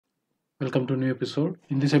Welcome to a new episode.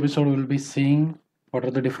 In this episode, we'll be seeing what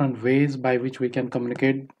are the different ways by which we can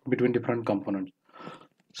communicate between different components.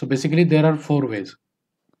 So basically, there are four ways.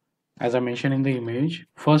 As I mentioned in the image,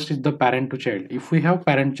 first is the parent to child. If we have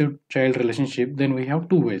parent to child relationship, then we have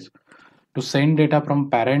two ways. To send data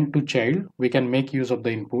from parent to child, we can make use of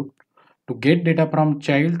the input. To get data from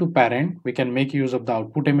child to parent, we can make use of the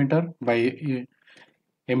output emitter by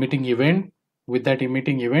emitting event. With that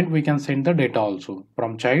emitting event, we can send the data also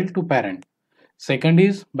from child to parent. Second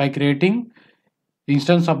is by creating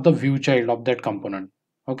instance of the view child of that component.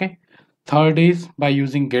 Okay. Third is by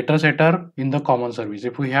using getter setter in the common service.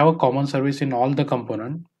 If we have a common service in all the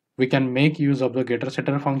component, we can make use of the getter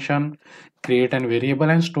setter function, create an variable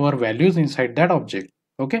and store values inside that object.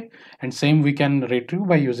 Okay. And same we can retrieve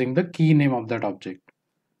by using the key name of that object.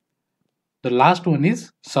 The last one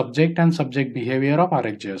is subject and subject behavior of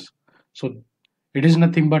RxJS. So it is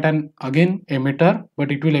nothing but an again emitter,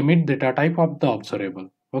 but it will emit data type of the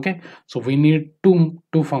observable. Okay, so we need two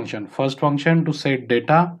function. First function to set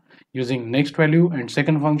data using next value, and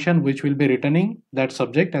second function which will be returning that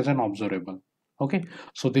subject as an observable. Okay,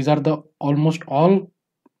 so these are the almost all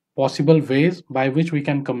possible ways by which we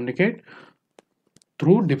can communicate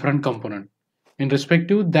through different component. In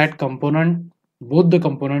respective that component, both the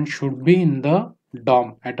components should be in the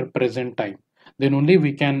DOM at a present time. Then only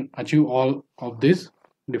we can achieve all of these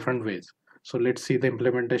different ways. So let's see the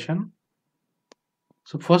implementation.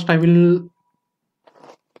 So first I will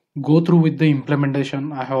go through with the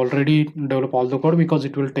implementation. I have already developed all the code because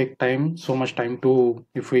it will take time, so much time to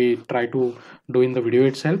if we try to do in the video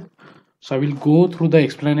itself. So I will go through the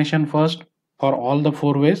explanation first for all the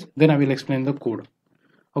four ways, then I will explain the code.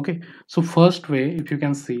 Okay, so first way, if you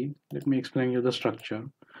can see, let me explain you the structure.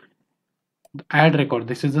 Add record,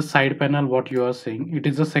 this is the side panel. What you are seeing, it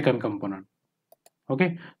is the second component.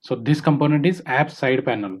 Okay, so this component is app side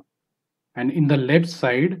panel, and in the left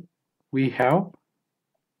side we have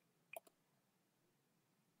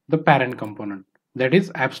the parent component, that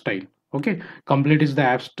is app style. Okay, complete is the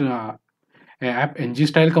app ng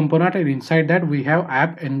style component, and inside that we have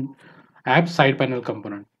app side panel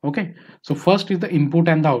component. Okay, so first is the input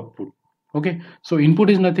and the output. Okay, so input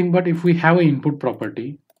is nothing but if we have an input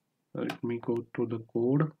property. Let me go to the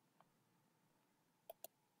code.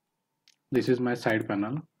 This is my side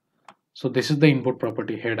panel. So this is the input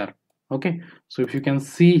property header. Okay, so if you can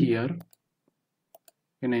see here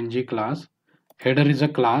in ng class, header is a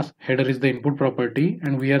class, header is the input property,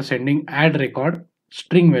 and we are sending add record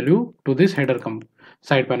string value to this header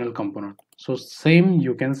side panel component. So same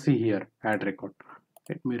you can see here, add record.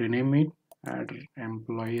 Let me rename it, add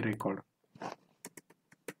employee record.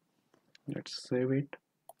 Let's save it.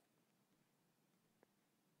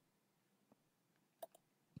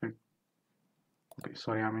 Okay,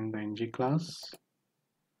 sorry, I'm in the ng class.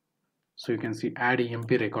 So you can see add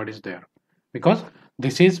emp record is there because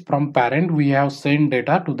this is from parent we have sent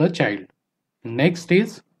data to the child. Next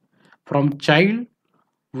is from child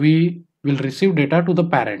we will receive data to the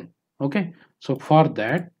parent. Okay, so for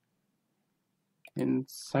that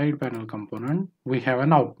inside panel component we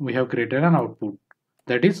have created an output,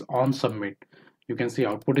 that is on submit. You can see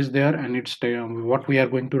output is there, and it's what we are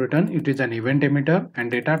going to return. It is an event emitter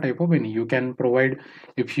and data type of any. You can provide,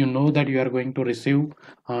 if you know that you are going to receive,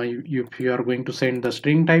 if you are going to send the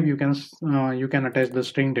string type, you can attach the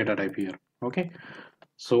string data type here. Okay,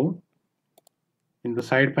 so in the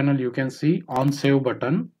side panel you can see on save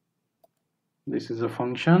button. This is a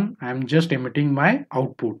function. I am just emitting my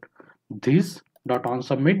output. This dot on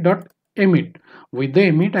submit dot emit. With the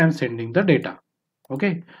emit I am sending the data.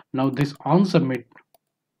 Okay, now this on submit,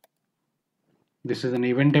 this is an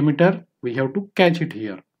event emitter, we have to catch it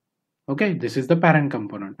here. Okay, this is the parent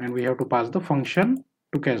component, and we have to pass the function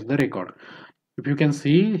to catch the record. If you can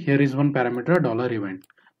see, here is one parameter $event.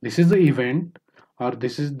 This is the event, or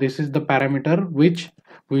this is the parameter which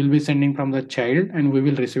we will be sending from the child, and we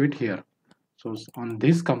will receive it here. So on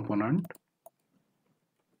this component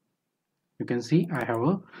you can see I have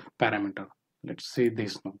a parameter. Let's see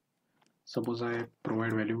this now. Suppose I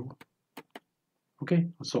provide value. Okay,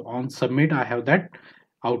 so on submit I have that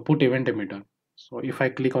output event emitter. So if I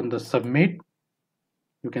click on the submit,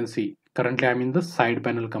 you can see currently I'm in the side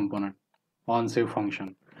panel component on save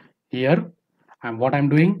function. Here what I'm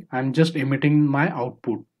doing, I'm just emitting my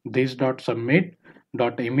output, this dot submit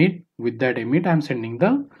dot emit. With that emit I'm sending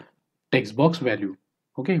the text box value.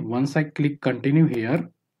 Okay, once I click continue here,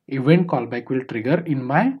 event callback will trigger in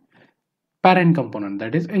my parent component,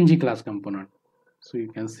 that is ng class component. So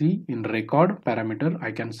you can see in record parameter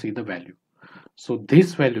I can see the value. So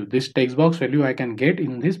this value, this text box value I can get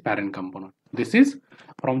in this parent component. This is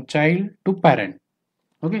from child to parent.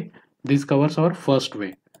 Okay, This covers our first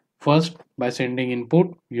way. First, by sending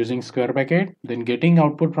input using square bracket, then getting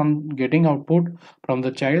output from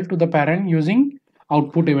the child to the parent using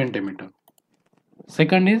output event emitter.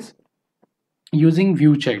 Second is using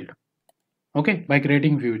Viewchild. Okay, by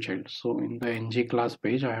creating Viewchild. So in the ng class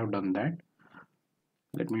page, I have done that.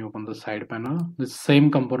 Let me open the side panel. The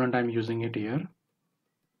same component I'm using it here.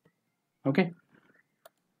 Okay.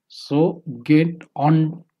 So get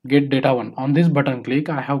data one. On this button click,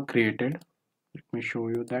 I have created. Let me show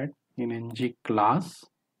you that in ng class.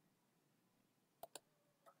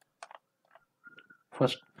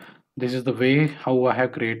 First, this is the way how I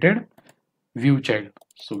have created Viewchild.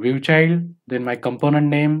 So Viewchild, then my component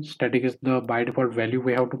name, static is the by default value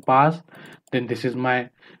we have to pass. Then this is my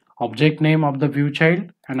object name of the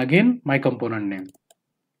Viewchild, and again my component name.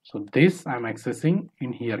 So this I'm accessing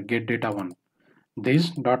in here, get data one.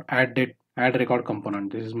 This dot add record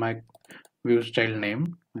component. This is my Viewchild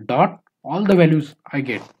name dot all the values I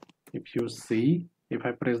get. If you see, if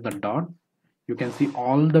I press the dot, you can see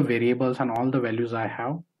all the variables and all the values I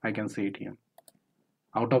have. I can see it here.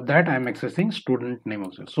 Out of that, I am accessing student name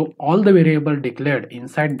also. So all the variable declared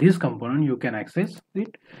inside this component, you can access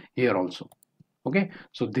it here also. Okay,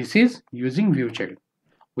 so this is using Viewchild.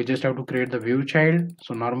 We just have to create the Viewchild.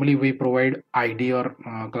 So normally we provide ID or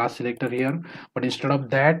class selector here, but instead of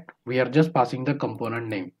that, we are just passing the component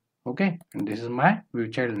name. Okay, and this is my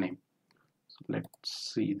Viewchild name. So let's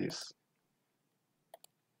see this.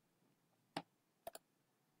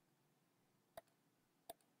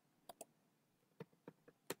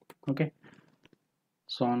 Okay,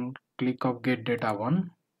 so on click of get data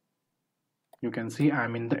one, you can see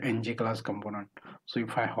I'm in the ng class component. So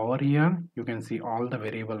if I hover here, you can see all the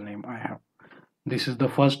variable name I have. This is the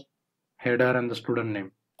first header and the student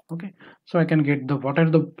name. Okay, so I can get the what are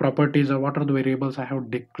the properties or what are the variables I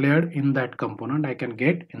have declared in that component, I can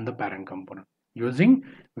get in the parent component using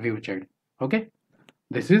Viewchild. Okay,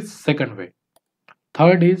 this is second way.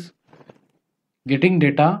 Third is getting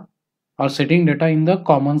data or setting data in the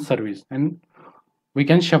common service, and we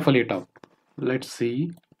can shuffle it up. Let's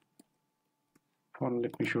see.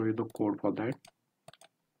 Let me show you the code for that.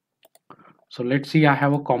 So let's see, I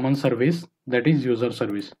have a common service, that is user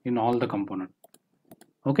service, in all the component.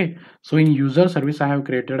 Okay, so in user service I have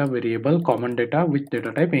created a variable common data with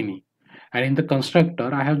data type any, and in the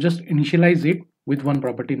constructor I have just initialized it with one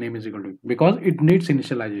property name is equal to, because it needs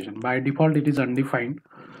initialization. By default it is undefined,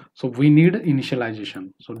 so we need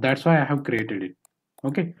initialization, so that's why I have created it.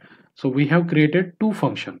 Okay, so we have created two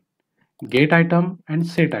functions, get item and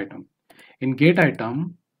set item. In get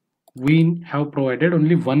item we have provided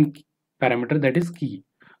only one parameter, that is key.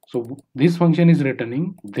 So this function is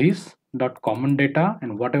returning this dot common data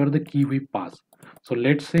and whatever the key we pass. So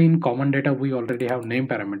let's say in common data we already have name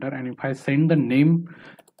parameter, and if I send the name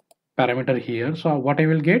parameter here, so what I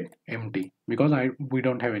will get, empty, because we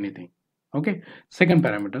don't have anything. Okay, second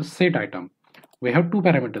parameter set item, we have two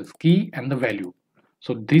parameters, key and the value.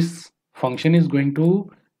 So this function is going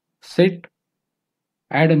to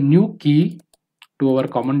add a new key to our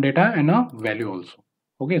common data and a value also.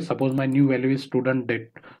 Okay, suppose my new value is student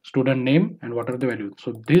name, and what are the values.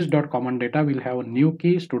 So this dot common data will have a new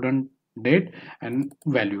key, student date and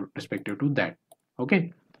value respective to that.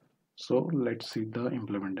 Okay, so let's see the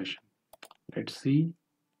implementation. Let's see,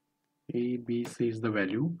 ABC is the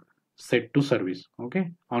value, set to service.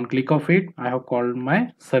 Okay, on click of it I have called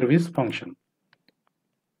my service function,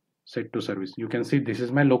 set to service. You can see this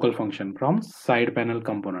is my local function from side panel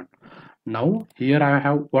component. Now here I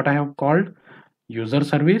have what I have called user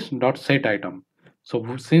service dot set item.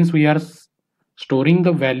 So since we are storing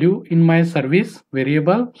the value in my service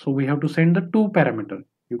variable, so we have to send the two parameters.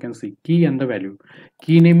 You can see key and the value.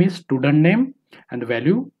 Key name is student name and the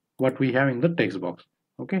value what we have in the text box.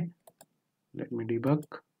 Okay, let me debug.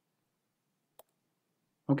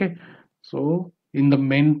 Okay, so in the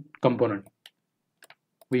main component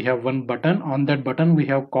we have one button. On that button we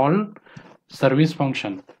have called service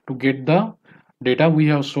function to get the data we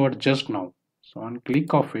have stored just now. So on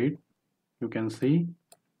click of it, you can see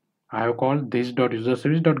I have called this dot user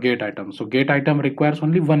service dot get item. So get item requires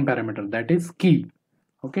only one parameter, that is key.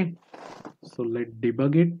 Okay, so let's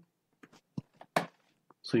debug it.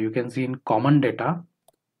 So you can see in common data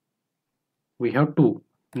we have two,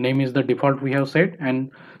 name is the default we have set, and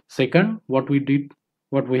second what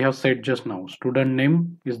we have set just now, student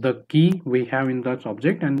name is the key we have in that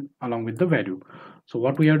object and along with the value. So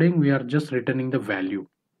what we are doing, we are just returning the value.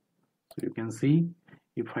 So you can see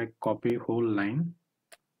if I copy whole line,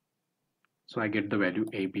 so I get the value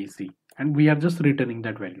ABC, and we are just returning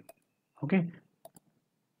that value. Okay,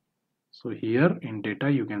 so here in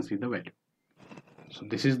data you can see the value. So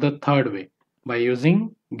this is the third way, by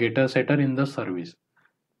using getter setter in the service.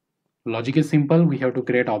 Logic is simple. We have to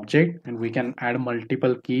create object and we can add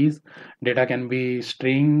multiple keys. Data can be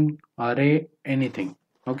string, array, anything.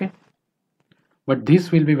 Okay, but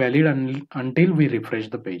this will be valid until we refresh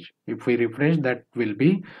the page. If we refresh,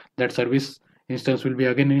 that service instance will be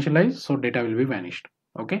again initialized, so data will be vanished.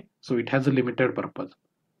 Okay, so it has a limited purpose.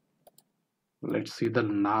 Let's see the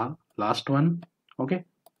last one. Okay,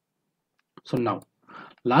 so now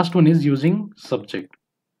last one is using subject.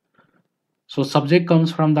 So subject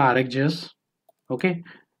comes from the RxJS. Okay,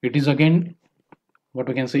 it is again what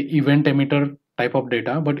we can say event emitter type of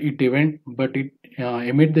data, but it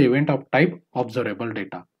emit the event of type observable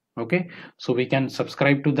data. Okay, so we can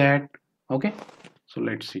subscribe to that. Okay, so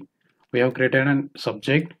let's see, we have created a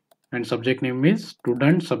subject and subject name is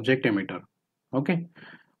student subject emitter. Okay,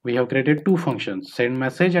 we have created two functions, send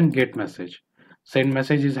message and get message. Send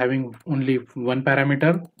message is having only one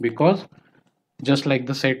parameter, because just like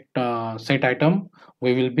the set item,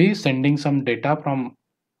 we will be sending some data from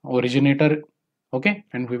originator. Okay,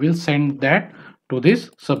 and we will send that to this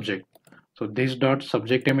subject. So this dot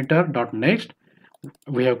subject emitter dot next,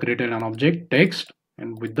 we have created an object text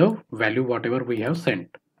and with the value whatever we have sent.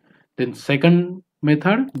 Then second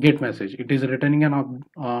method get message, it is returning an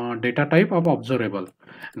data type of observable,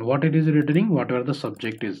 and what it is returning, whatever the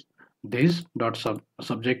subject is, this dot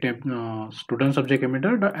subject student subject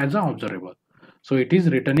emitter as an observable. So it is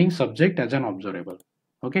returning subject as an observable.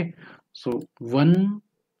 Okay, so one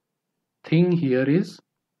thing here is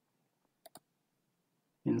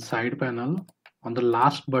in side panel on the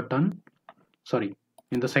last button, sorry,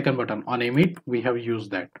 in the second button on emit we have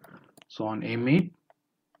used that. So on emit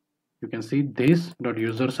you can see this dot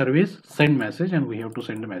user service send message, and we have to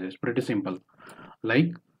send the message. Pretty simple,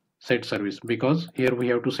 like set service, because here we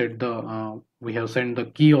have to set the we have sent the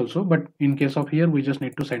key also, but in case of here we just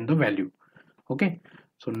need to send the value. Okay,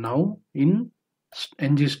 so now in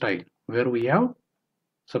ng style where we have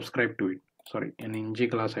subscribed to it, sorry, in ng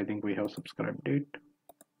class I think we have subscribed it.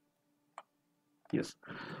 Yes,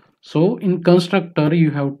 so in constructor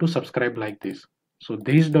you have to subscribe like this. So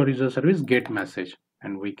this dot user service get message,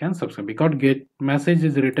 and we can subscribe, because get message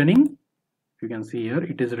is returning, you can see here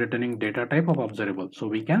it is returning data type of observable, so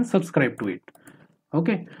we can subscribe to it.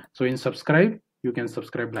 Okay, so in subscribe you can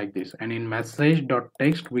subscribe like this, and in message dot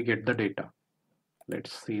text we get the data.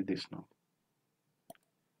 Let's see this now,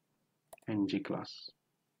 ng class.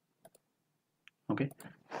 Okay,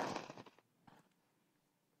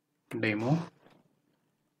 demo,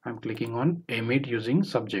 I'm clicking on emit using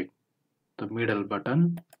subject, the middle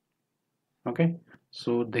button. Okay,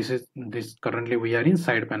 so this currently we are in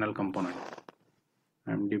side panel component.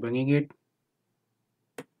 I'm debugging it.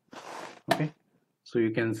 Okay, so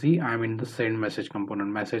you can see I'm in the send message component.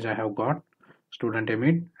 Message I have got student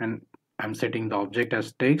emit, and I'm setting the object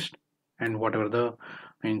as text, and whatever the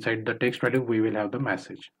inside the text value we will have the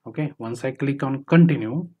message. Okay, once I click on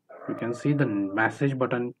continue, you can see the message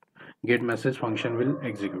button get message function will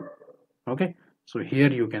execute. Okay, so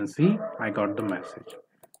here you can see I got the message.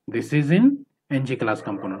 This is in ng class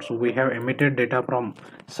component. So we have emitted data from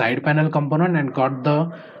side panel component and got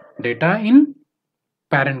the data in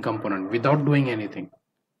parent component without doing anything.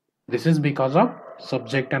 This is because of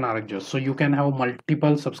subject and RxJS. So you can have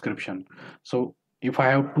multiple subscription. So if I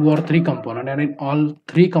have 2 or 3 component, and in all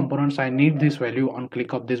 3 components I need this value on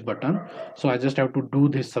click of this button, so I just have to do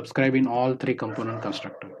this subscribe in all 3 component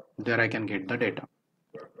constructor. There I can get the data.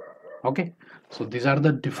 Okay, so these are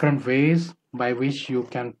the different ways by which you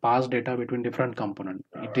can pass data between different components.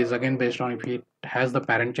 It is again based on if it has the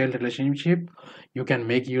parent child relationship, you can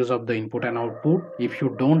make use of the input and output. If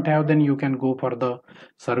you don't have, then you can go for the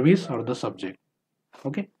service or the subject.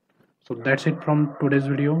 Okay, so that's it from today's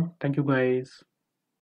video. Thank you guys.